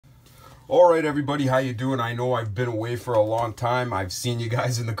All right, everybody, how you doing? I know I've been away for a long time. I've seen you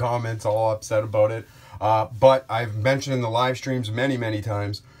guys in the comments all upset about it. But I've mentioned in the live streams many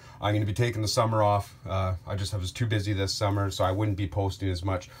times, I'm going to be taking the summer off. I was too busy this summer, so I wouldn't be posting as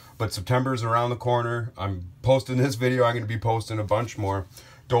much. But September's around the corner. I'm posting this video. I'm going to be posting a bunch more.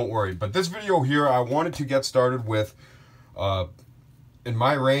 Don't worry. But this video here, I wanted to get started with, in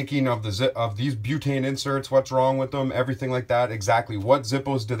my ranking of these butane inserts, what's wrong with them, everything like that, exactly what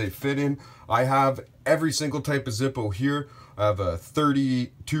Zippos do they fit in. I have every single type of Zippo here. I have a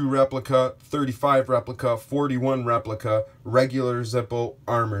 32 replica, 35 replica, 41 replica, regular Zippo,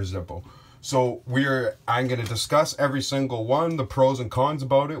 armor Zippo. So I'm going to discuss every single one, the pros and cons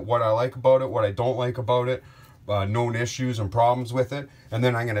about it, what I like about it, what I don't like about it, known issues and problems with it, and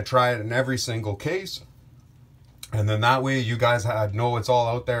then I'm going to try it in every single case. And then that way you guys know it's all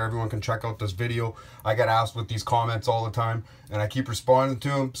out there. Everyone can check out this video. I get asked with these comments all the time, and I keep responding to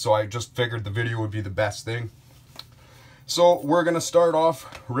them, so I just figured the video would be the best thing. So we're going to start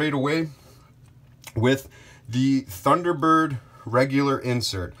off right away with the Thunderbird regular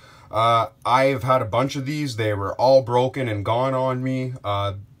insert. I've had a bunch of these. They were all broken and gone on me.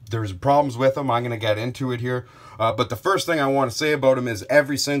 There's problems with them. I'm going to get into it here. But the first thing I want to say about them is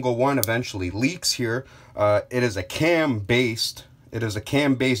every single one eventually leaks here. It is a cam-based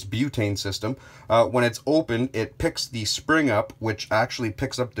butane system. When it's open, it picks the spring up, which actually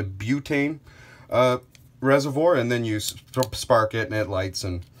picks up the butane reservoir, and then you spark it and it lights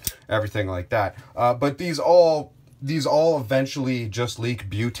and everything like that. But these all eventually just leak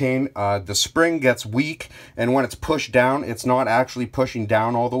butane. The spring gets weak, and when it's pushed down, it's not actually pushing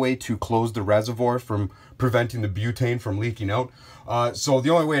down all the way to close the reservoir from preventing the butane from leaking out. So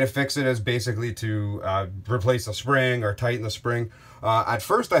the only way to fix it is basically to replace the spring or tighten the spring. At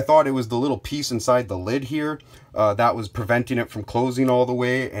first I thought it was the little piece inside the lid here that was preventing it from closing all the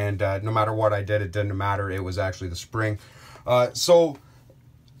way, and no matter what I did, it didn't matter. It was actually the spring. So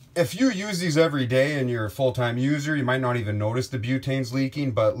if you use these every day and you're a full-time user, you might not even notice the butane's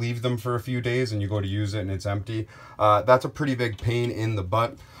leaking, but leave them for a few days and you go to use it and it's empty. That's a pretty big pain in the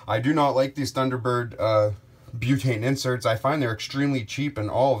butt. I do not like these Thunderbird butane inserts. I find they're extremely cheap and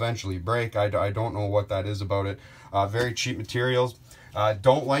all eventually break. I don't know what that is about it. Very cheap materials.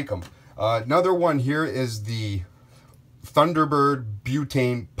 Don't like them. Another one here is the Thunderbird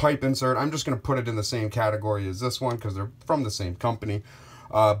butane pipe insert. I'm just going to put it in the same category as this one because they're from the same company.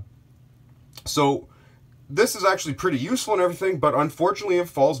 So this is actually pretty useful and everything, but unfortunately it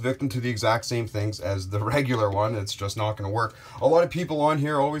falls victim to the exact same things as the regular one. It's just not going to work. A lot of people on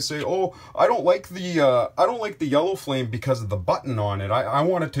here always say, "Oh, I don't like the yellow flame because of the button on it. I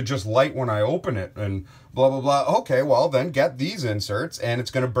want it to just light when I open it and blah blah blah." Okay, well then get these inserts, and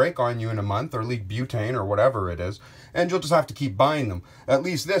it's going to break on you in a month or leak butane or whatever it is, and you'll just have to keep buying them. At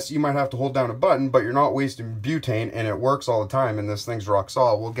least this, you might have to hold down a button, but you're not wasting butane, and it works all the time, and this thing's rock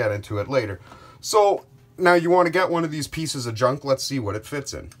solid. We'll get into it later. So now you want to get one of these pieces of junk. Let's see what it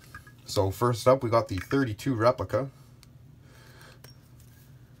fits in. So first up, we got the 32 replica.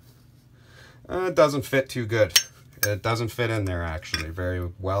 It doesn't fit too good. It doesn't fit in there actually very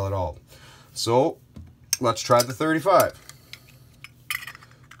well at all. So let's try the 35.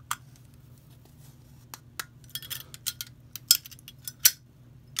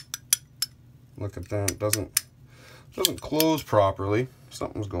 Look at that. It doesn't close properly.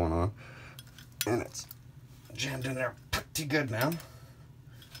 Something's going on. And it's jammed in there pretty good now.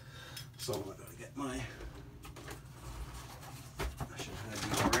 So I'm going to get I should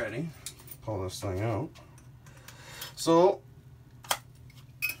have these ready. Pull this thing out. So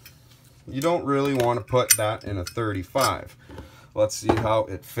you don't really want to put that in a 35. Let's see how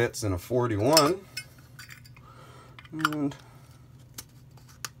it fits in a 41. And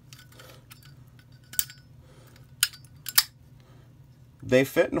they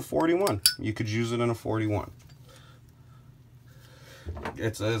fit in a 41. You could use it in a 41.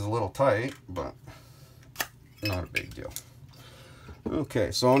 It is a little tight, but not a big deal.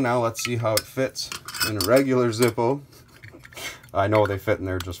 Okay, so now let's see how it fits in a regular Zippo. I know they fit in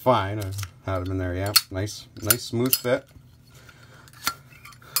there just fine. I had them in there, yeah. Nice smooth fit.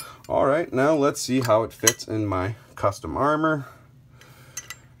 All right, now let's see how it fits in my custom armor.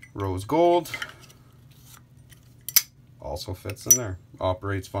 Rose gold. Also fits in there.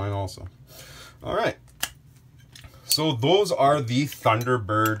 Operates fine also. All right. So those are the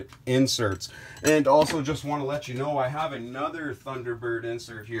Thunderbird inserts. And also just want to let you know I have another Thunderbird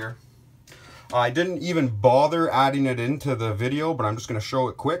insert here. I didn't even bother adding it into the video, but I'm just going to show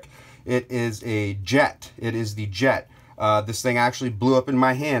it quick. It is a jet. It is the jet. This thing actually blew up in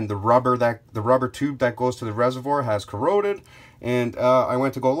my hand. The rubber tube that goes to the reservoir has corroded, And I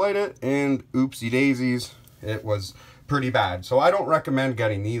went to go light it, and oopsie daisies, it was pretty bad. So I don't recommend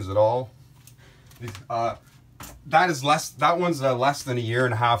getting these at all. That one's less than a year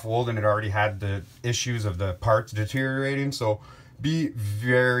and a half old, and it already had the issues of the parts deteriorating. So be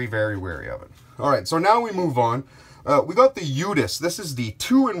very, very wary of it. All right, so now we move on. We got the Yusud. This is the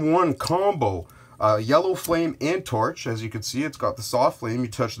 2-in-1 combo, yellow flame and torch. As you can see, it's got the soft flame. You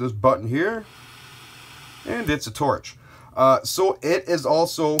touch this button here, and it's a torch. So it is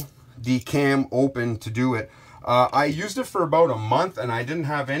also the cam open to do it. I used it for about a month, and I didn't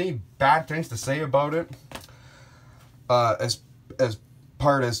have any bad things to say about it. As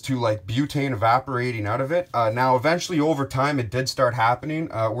part as to like butane evaporating out of it. Now eventually over time it did start happening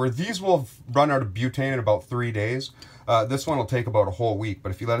where these will run out of butane in about 3 days. This one will take about a whole week,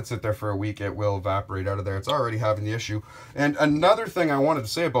 but if you let it sit there for a week, it will evaporate out of there. It's already having the issue. And another thing I wanted to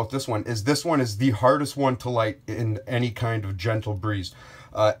say about this one is the hardest one to light in any kind of gentle breeze.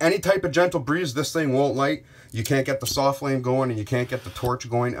 Any type of gentle breeze, this thing won't light. You can't get the soft flame going, and you can't get the torch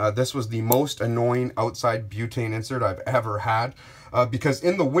going. This was the most annoying outside butane insert I've ever had, because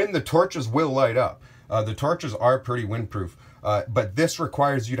in the wind, the torches will light up. The torches are pretty windproof, but this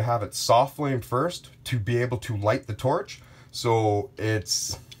requires you to have it soft flame first to be able to light the torch. So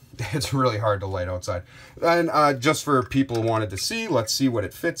it's really hard to light outside. And just for people who wanted to see, let's see what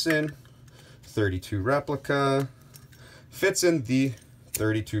it fits in. 32 replica. Fits in the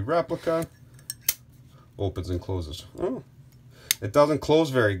 32 replica. Opens and closes. Oh, it doesn't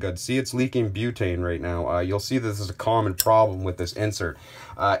close very good. See, it's leaking butane right now. You'll see this is a common problem with this insert.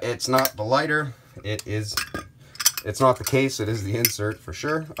 It's not the lighter. It's not the case. It is the insert for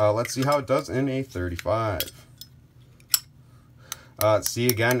sure. Let's see how it does in a 35. See,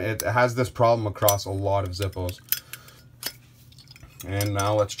 again, it has this problem across a lot of Zippos. And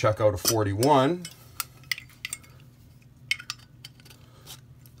now let's check out a 41.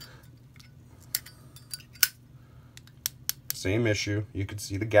 Same issue. You can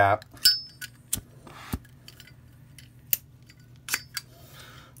see the gap.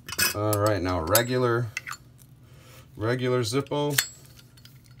 All right, now regular Zippo.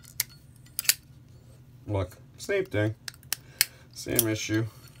 Look, same thing, same issue.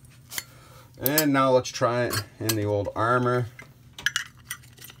 And now let's try it in the old Armor.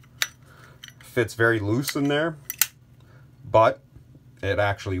 Fits very loose in there, but it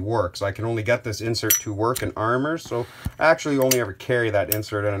actually works. I can only get this insert to work in Armor, so I actually only ever carry that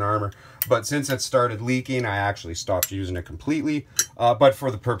insert in an Armor. But since it started leaking, I actually stopped using it completely. But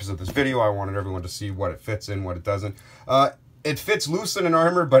for the purpose of this video, I wanted everyone to see what it fits in, what it doesn't. It fits loose in an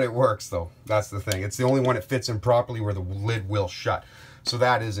Armor, but it works though. That's the thing. It's the only one it fits in properly where the lid will shut. So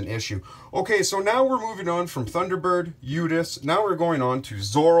that is an issue. Okay, so now we're moving on from Thunderbird, Yusud. Now we're going on to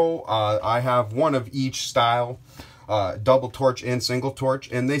Zorro. I have one of each style. Double torch and single torch,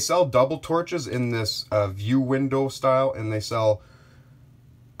 and they sell double torches in this view window style, and they sell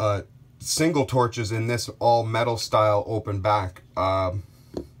single torches in this all metal style open back.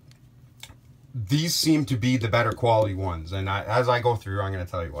 These seem to be the better quality ones, and as I go through, I'm going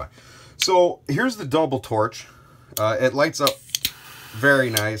to tell you why. So here's the double torch. It lights up very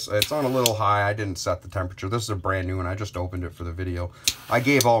nice. It's on a little high. I didn't set the temperature. This is a brand new one. I just opened it for the video. I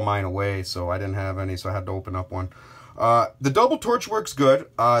gave all mine away, so I didn't have any, so I had to open up one. The double torch works good.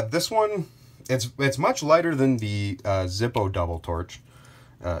 This one, it's much lighter than the Zippo double torch.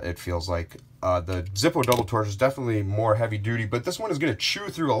 It feels like the Zippo double torch is definitely more heavy duty, but this one is going to chew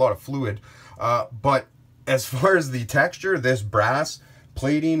through a lot of fluid. But as far as the texture, this brass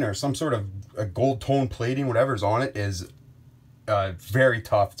plating or some sort of a gold tone plating, whatever's on it, is very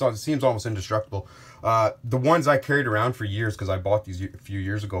tough. It seems almost indestructible. The ones I carried around for years, because I bought these a few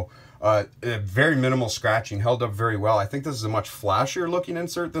years ago, very minimal scratching, held up very well. I think this is a much flashier looking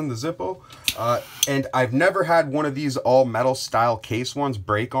insert than the Zippo. And I've never had one of these all metal style case ones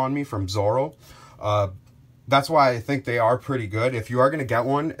break on me from Zorro. That's why I think they are pretty good. If you are going to get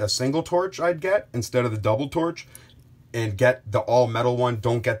one, a single torch I'd get instead of the double torch, and get the all metal one.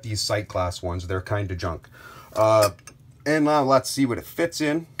 Don't get these sight glass ones. They're kind of junk. And now let's see what it fits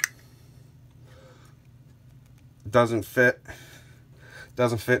in. Doesn't fit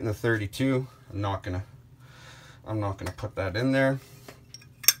in the 32. I'm not gonna put that in there.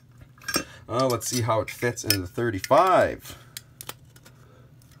 Let's see how it fits in the 35.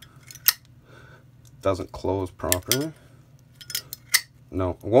 Doesn't close properly.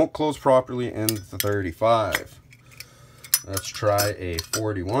 No, it won't close properly in the 35. Let's try a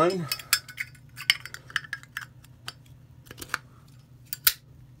 41.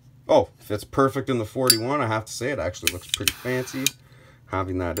 Oh, fits perfect in the 41. I have to say, it actually looks pretty fancy.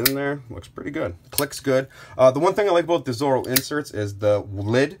 having that in there looks pretty good. Clicks good. The one thing I like about the Zorro inserts is the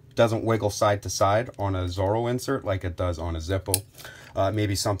lid doesn't wiggle side to side on a Zorro insert like it does on a Zippo.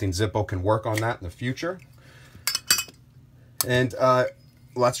 Maybe something Zippo can work on that in the future. And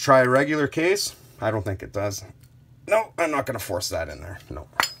let's try a regular case. I don't think it does. No, I'm not going to force that in there. No.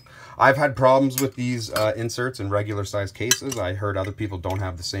 I've had problems with these inserts in regular size cases. I heard other people don't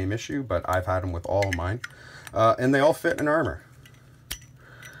have the same issue, but I've had them with all of mine. And they all fit in armor.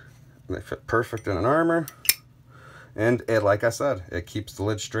 They fit perfect in an armor. And it, like I said, it keeps the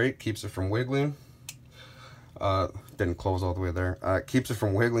lid straight, keeps it from wiggling. Didn't close all the way there. Keeps it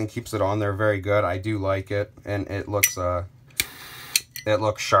from wiggling, keeps it on there very good. I do like it. And it looks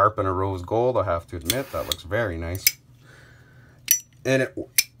sharp in a rose gold, I have to admit. That looks very nice. And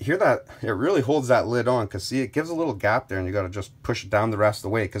hear that? It really holds that lid on, because see, it gives a little gap there and you got to just push it down the rest of the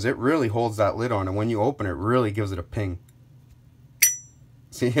way, because it really holds that lid on, and when you open it, really gives it a ping.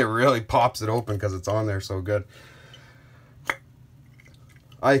 See, it really pops it open because it's on there so good.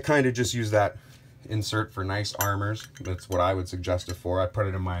 I kind of just use that insert for nice armors. That's what I would suggest it for. I put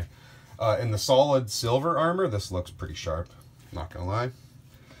it in my in the solid silver armor. This looks pretty sharp, not gonna lie.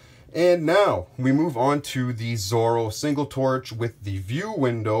 And now we move on to the Zorro single torch with the view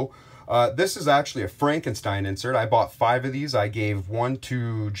window. This is actually a Frankenstein insert. I bought 5 of these. I gave 1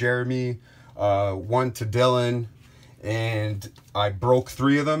 to Jeremy, 1 to Dylan, and I broke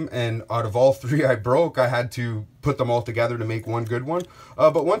 3 of them. And out of all 3 I broke, I had to put them all together to make one good one.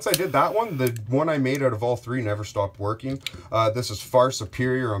 But once I did that one, the one I made out of all 3 never stopped working. This is far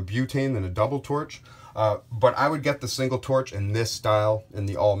superior on butane than a double torch. But I would get the single torch in this style, in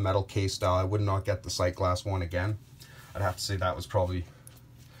the all metal case style. I would not get the sight glass one again. I'd have to say that was probably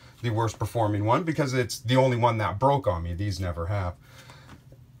the worst performing one, because it's the only one that broke on me. These never have.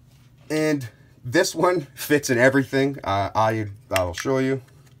 And this one fits in everything. I'll show you.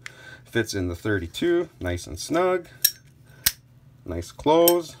 Fits in the 32, nice and snug. Nice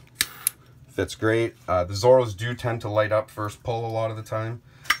close. Fits great. The Zorros do tend to light up first pull a lot of the time.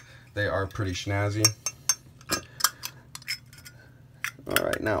 They are pretty snazzy. All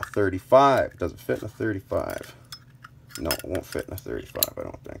right, now 35. Does it fit in a 35? No, it won't fit in a 35, I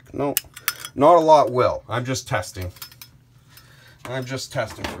don't think. No, not a lot will. I'm just testing. I'm just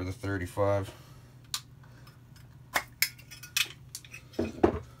testing for the 35.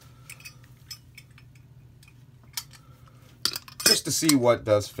 Just to see what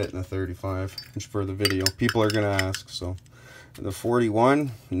does fit in a 35, just for the video. People are going to ask, so. The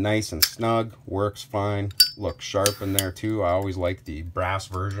 41, nice and snug, works fine, looks sharp in there too. I always like the brass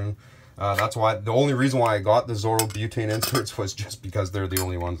version. That's why, the only reason why I got the Zorro butane inserts was just because they're the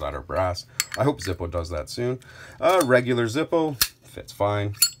only ones that are brass. I hope Zippo does that soon. Regular Zippo, fits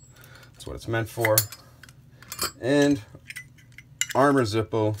fine. That's what it's meant for. And armor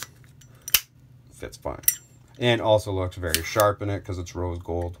Zippo, fits fine. And also looks very sharp in it because it's rose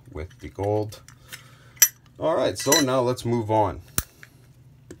gold with the gold. All right, so now let's move on.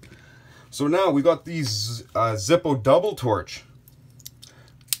 So now we got these Zippo double torch.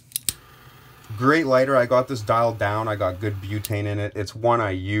 Great lighter. I got this dialed down. I got good butane in it. It's one I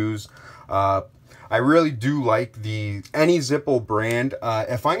use. I really do like any Zippo brand.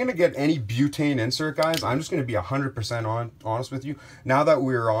 If I'm going to get any butane insert, guys, I'm just going to be 100% honest with you. Now that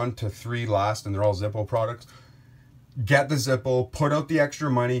we're on to 3 last and they're all Zippo products, get the Zippo, put out the extra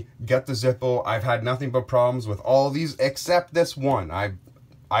money, get the Zippo. I've had nothing but problems with all these except this one.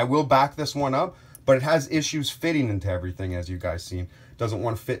 I will back this one up, but it has issues fitting into everything, as you guys seen. Doesn't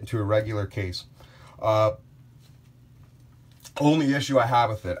want to fit into a regular case. Only issue I have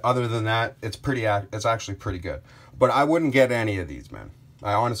with it, other than that, it's actually pretty good. But I wouldn't get any of these, man.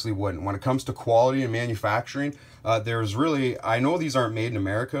 I honestly wouldn't. When it comes to quality and manufacturing, there's really, I know these aren't made in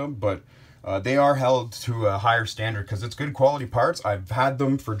America, but they are held to a higher standard because it's good quality parts. I've had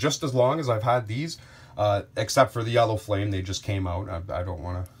them for just as long as I've had these, except for the yellow flame. They just came out. I don't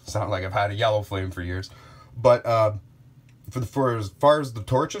want to sound like I've had a yellow flame for years. But for as far as the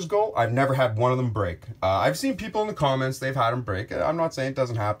torches go, I've never had one of them break. I've seen people in the comments, they've had them break. I'm not saying it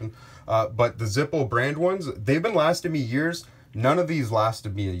doesn't happen. But the Zippo brand ones, they've been lasting me years. None of these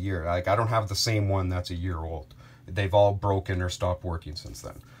lasted me a year. Like, I don't have the same one that's a year old. They've all broken or stopped working since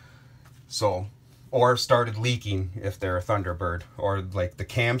then. So, or started leaking if they're a Thunderbird, or like the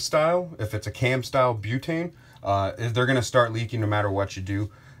cam style. If it's a cam style butane, they're going to start leaking no matter what you do.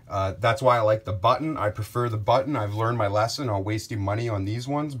 That's why I like the button. I prefer the button. I've learned my lesson on wasting money on these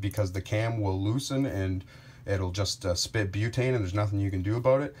ones because the cam will loosen and it'll just spit butane and there's nothing you can do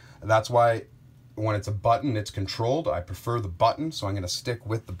about it. That's why when it's a button, it's controlled. I prefer the button, so I'm going to stick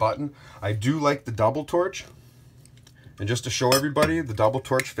with the button. I do like the double torch. And just to show everybody, the double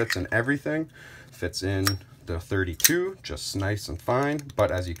torch fits in everything. Fits in the 32, just nice and fine. But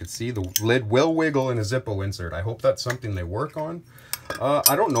as you can see, the lid will wiggle in a Zippo insert. I hope that's something they work on.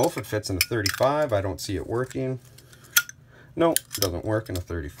 I don't know if it fits in a 35. I don't see it working. No, it doesn't work in a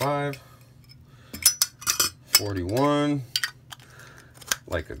 35. 41,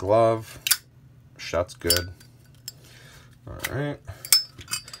 like a glove. Shuts good. All right.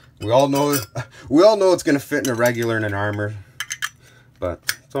 We all know it's gonna fit in a regular and an armor, but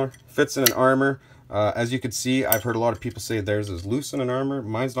so fits in an armor. As you can see, I've heard a lot of people say theirs is loose in an armor.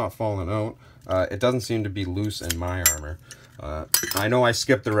 Mine's not falling out. It doesn't seem to be loose in my armor. I know I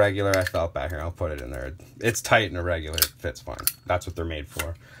skipped the regular. I felt back here. I'll put it in there. It's tight in a regular. It fits fine. That's what they're made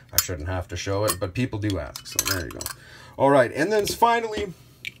for. I shouldn't have to show it, but people do ask. So there you go. All right, and then finally,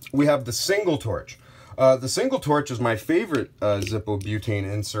 we have the single torch. The single torch is my favorite Zippo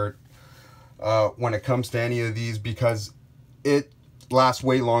butane insert when it comes to any of these because it lasts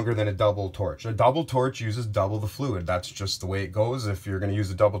way longer than a double torch. A double torch uses double the fluid. That's just the way it goes. If you're going to use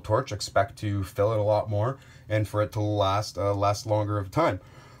a double torch, expect to fill it a lot more and for it to last longer of time.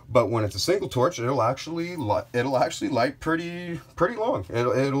 But when it's a single torch, it'll actually light pretty long.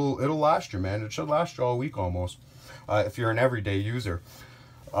 It'll last you, man. It should last you all week almost if you're an everyday user.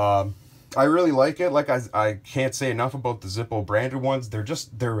 I really like it. Like I can't say enough about the Zippo branded ones.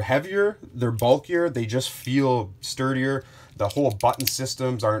 They're heavier, they're bulkier, they just feel sturdier. The whole button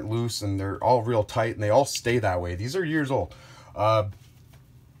systems aren't loose and they're all real tight and they all stay that way. These are years old. I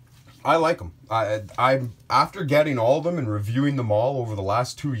like them. I'm after getting all of them and reviewing them all over the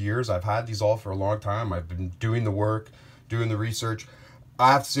last 2 years. I've had these all for a long time. I've been doing the work, doing the research.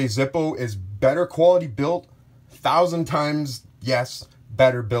 I have to say Zippo is better quality built, 1,000 times, yes,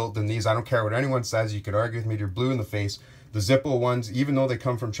 better built than these. I don't care what anyone says. You can argue with me, you're blue in the face. The Zippo ones, even though they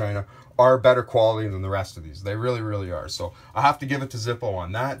come from China, are better quality than the rest of these. They really, really are. So I have to give it to Zippo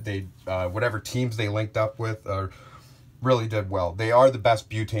on that. They, whatever teams they linked up with, really did well. They are the best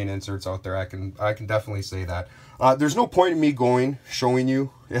butane inserts out there. I can definitely say that. There's no point in me showing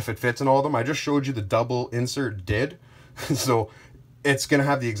you if it fits in all of them. I just showed you the double insert did. So it's going to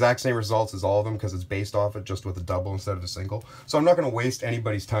have the exact same results as all of them because it's based off it just with a double instead of a single. So I'm not going to waste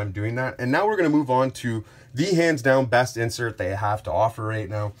anybody's time doing that. And now we're going to move on to the hands down best insert they have to offer right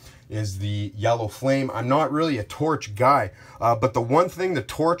now is the yellow flame. I'm not really a torch guy, but the one thing the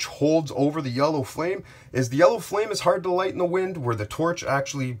torch holds over the yellow flame is the yellow flame is hard to light in the wind, where the torch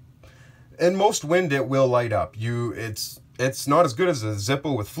actually, in most wind, it will light up. It's not as good as a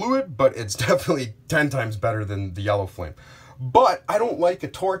Zippo with fluid, but it's definitely 10 times better than the yellow flame. But I don't like a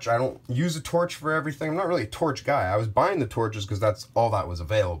torch. I don't use a torch for everything. I'm not really a torch guy. I was buying the torches because that's all that was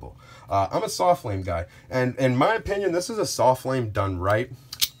available. I'm a soft flame guy. And in my opinion, this is a soft flame done right.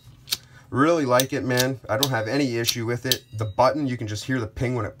 Really like it, man. I don't have any issue with it. The button, you can just hear the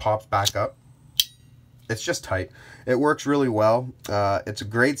ping when it pops back up. It's just tight. It works really well. It's a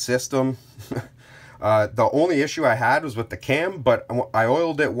great system. The only issue I had was with the cam, but I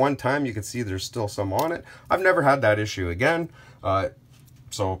oiled it one time. You can see there's still some on it. I've never had that issue again.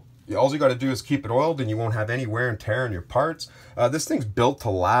 So all you got to do is keep it oiled and you won't have any wear and tear on your parts. This thing's built to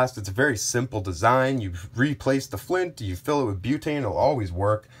last. It's a very simple design. You replace the flint, you fill it with butane, it'll always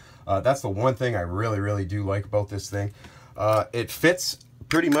work. That's the one thing I really, really do like about this thing. It fits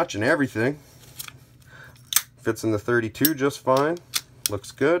pretty much in everything. Fits in the 32 just fine.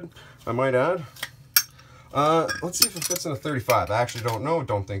 Looks good, I might add. Let's see if it fits in a 35. I actually don't know.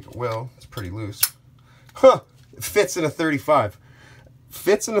 Don't think it will. It's pretty loose. Huh! It fits in a 35.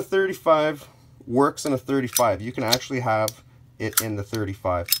 Fits in a 35. Works in a 35. You can actually have it in the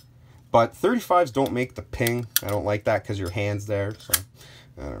 35. But 35s don't make the ping. I don't like that because your hand's there. So,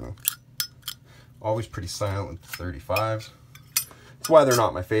 I don't know. Always pretty silent with the 35s. That's why they're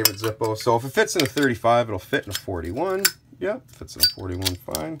not my favorite Zippo. So if it fits in a 35, it'll fit in a 41. Yep, fits in a 41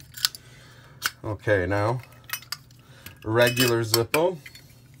 fine. Okay, now, regular Zippo.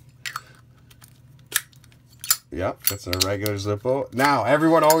 Yep, fits in a regular Zippo. Now,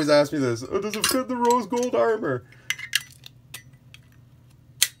 everyone always asks me this, oh, does it fit the rose gold armor?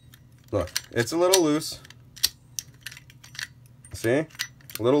 Look, it's a little loose. See? A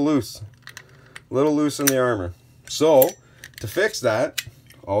little loose. A little loose in the armor. So, to fix that,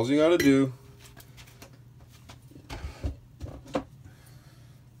 all you gotta do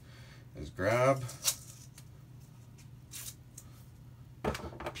is grab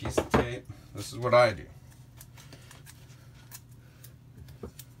a piece of tape. This is what I do.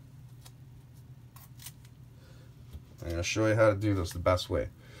 I'm going to show you how to do this the best way.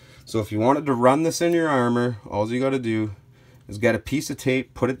 So if you wanted to run this in your armor, all you got to do is get a piece of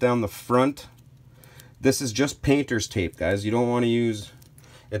tape, put it down the front This is just painter's tape, guys. You don't want to use...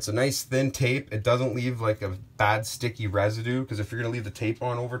 It's a nice thin tape. It doesn't leave like a bad sticky residue, because if you're going to leave the tape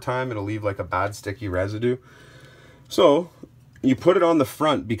on over time, it'll leave like a bad sticky residue. So you put it on the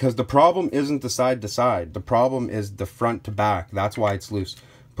front, because the problem isn't the side to side. The problem is the front to back. That's why it's loose.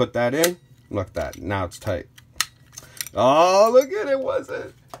 Put that in. Look at that. Now it's tight. Oh, look at it. Was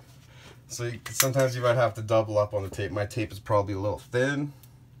it? So sometimes you might have to double up on the tape. My tape is probably a little thin.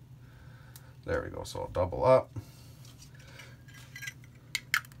 There we go. So I'll double up.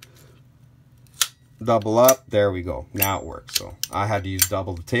 Double up. There we go. Now it works. So I had to use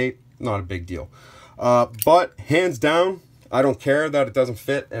double the tape. Not a big deal. But hands down, I don't care that it doesn't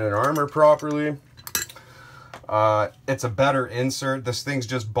fit in an armor properly. It's a better insert. This thing's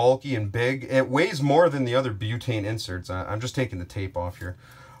just bulky and big. It weighs more than the other butane inserts. I'm just taking the tape off here.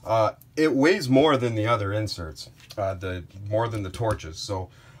 It weighs more than the other inserts, more than the torches. So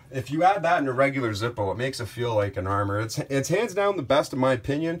if you add that in a regular Zippo, it makes it feel like an armor. It's hands down the best in my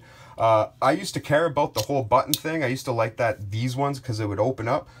opinion. I used to care about the whole button thing. I used to like these ones because it would open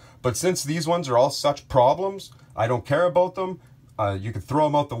up. But since these ones are all such problems, I don't care about them. You could throw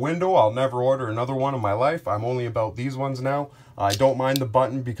them out the window. I'll never order another one in my life. I'm only about these ones now. I don't mind the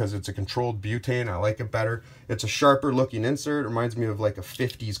button because it's a controlled butane. I like it better. It's a sharper looking insert. It reminds me of like a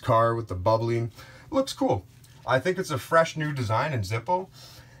 50s car with the bubbling. It looks cool. I think it's a fresh new design in Zippo.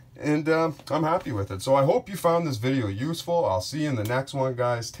 And I'm happy with it. So I hope you found this video useful. I'll see you in the next one,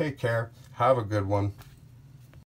 guys. Take care. Have a good one.